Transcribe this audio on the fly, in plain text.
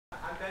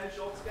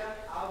Shakespeare,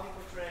 I'll be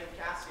portraying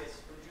Cassius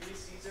from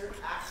Julius Caesar,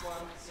 Act 1,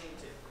 Scene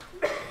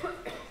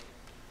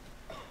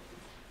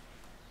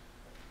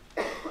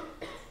 2.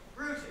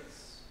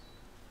 Brutus,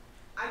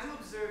 I do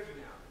observe you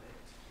now,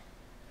 Clint.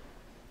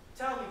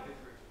 Tell me, good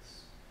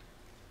Brutus,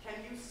 can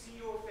you see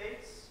your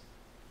face?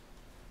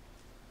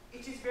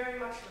 It is very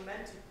much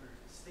lamented,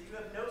 Brutus, that you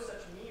have no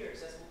such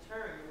mirrors as will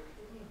turn your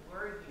hidden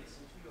worthiness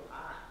into your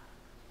eye,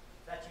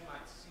 that you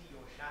might see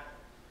your shadow.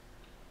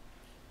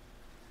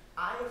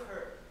 I have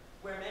heard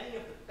where many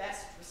of the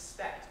best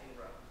respect in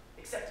Rome,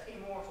 except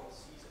immortal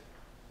Caesar,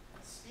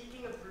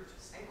 speaking of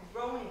Brutus and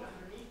groaning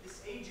underneath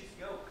this age's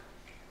yoke,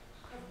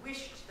 have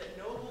wished that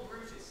noble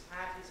Brutus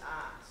had his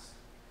eyes.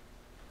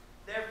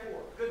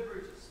 Therefore, good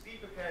Brutus, be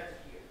prepared to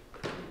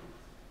hear.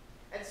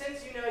 And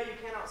since you know you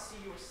cannot see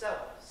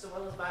yourself so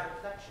well as by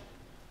reflection,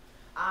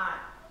 I,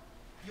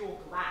 your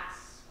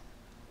glass,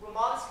 will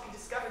modestly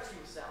discover to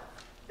yourself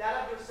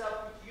that of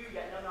yourself which you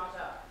yet know not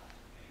of.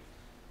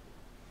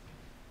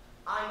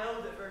 I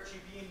know that virtue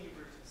be in you,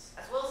 Brutus,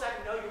 as well as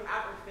I know your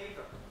outward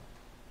favor.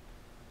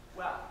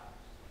 Well,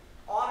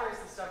 honor is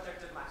the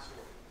subject of my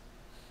story.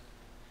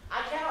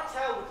 I cannot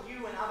tell what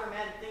you and other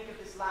men think of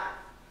this life,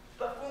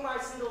 but for my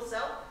single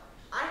self,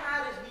 I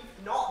had as lief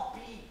not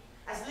be,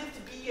 as live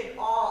to be in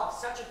awe of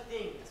such a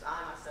thing as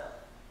I myself.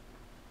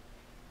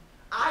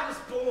 I was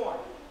born,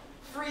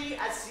 free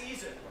as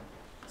Caesar.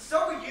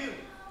 So were you.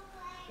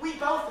 We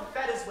both are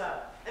fed as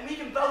well, and we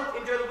can both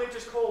endure the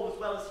winter's cold as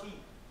well as he.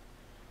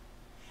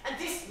 And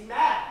this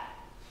man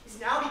is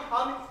now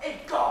become a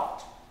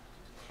god.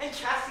 And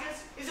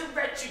Cassius is a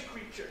wretched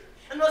creature,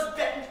 and must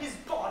bend his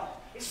body,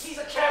 if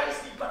Caesar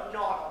carelessly but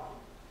not on him.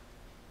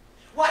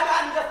 Why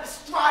man doth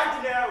bestride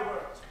the narrow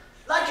world,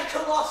 like a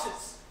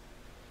colossus,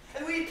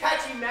 and we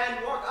petty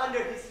men walk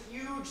under his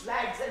huge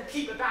legs and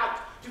peep about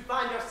to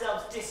find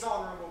ourselves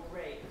dishonorable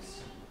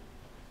graves.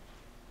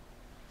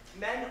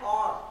 Men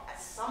are, at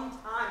some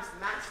times,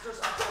 masters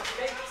of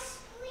their fates.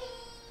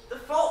 The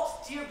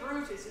fault, dear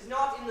Brutus, is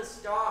not in the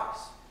stars,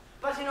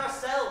 but in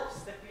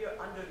ourselves that we are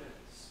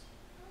underlings.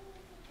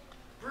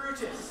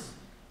 Brutus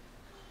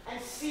and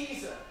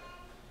Caesar.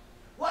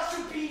 What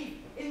should be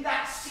in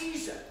that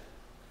Caesar?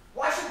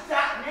 Why should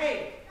that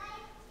name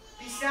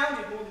be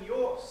sounded more than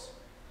yours?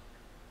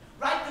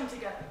 Write them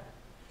together.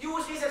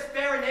 Yours is as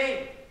fair a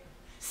name.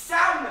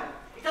 Sound them.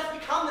 It doth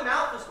become the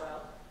mouth as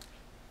well.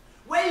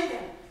 Weigh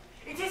them.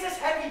 It is as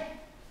heavy.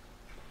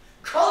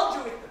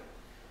 Conjure with them.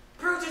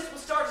 Brutus will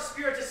start a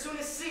spirit as soon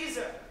as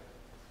Caesar.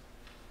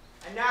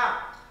 And now,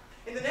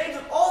 in the names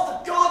of all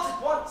the gods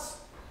at once,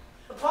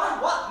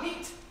 upon what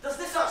meat does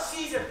this our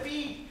Caesar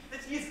feed,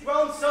 that he has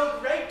grown so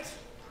great?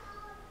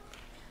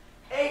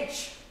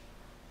 Age,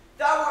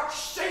 thou art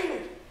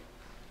shamed.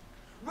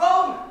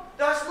 Rome,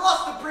 thou hast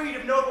lost the breed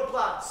of noble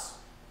bloods.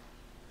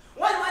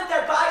 When went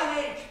there by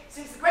an age,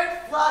 since the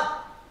great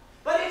flood,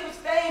 but it was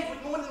famed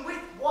with more than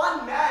with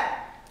one man?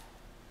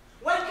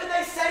 When could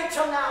they say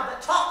till now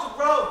that talked of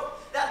Rome,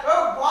 that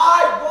her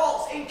wide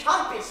walls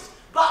encompassed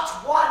but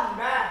one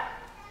man?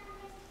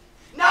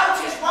 Now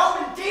 'tis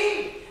Rome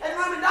indeed, and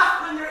room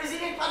enough when there is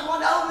in it but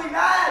one only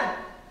man.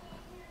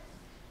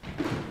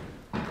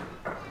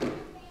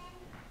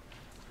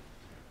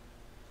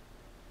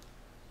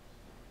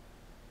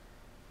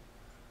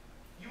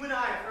 You and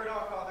I have heard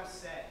our fathers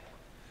say,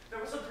 there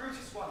was a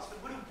Brutus once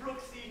that would have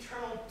brooked the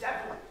eternal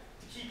devil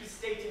to keep his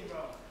state in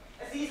Rome,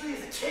 as easily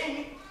as a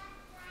king